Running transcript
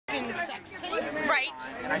sex tape. Right.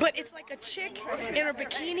 But it's like a chick in her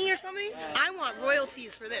bikini or something. I want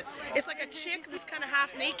royalties for this. It's like a chick that's kind of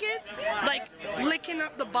half naked, like licking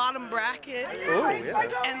up the bottom bracket,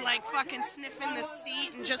 and like fucking sniffing the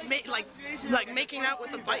seat and just like making out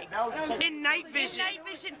with a bike in night vision. Night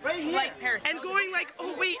vision, like Paris. And going like,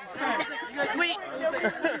 oh wait.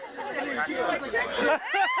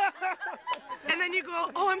 And then you go,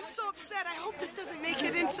 oh, I'm so upset. I hope this doesn't make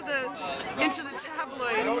it into the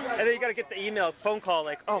tabloids. And then you gotta get the email, phone call,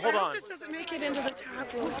 like, oh, hold I on. hope this doesn't make it into the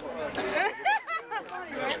tabloids.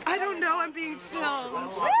 I don't know. I'm being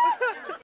filmed.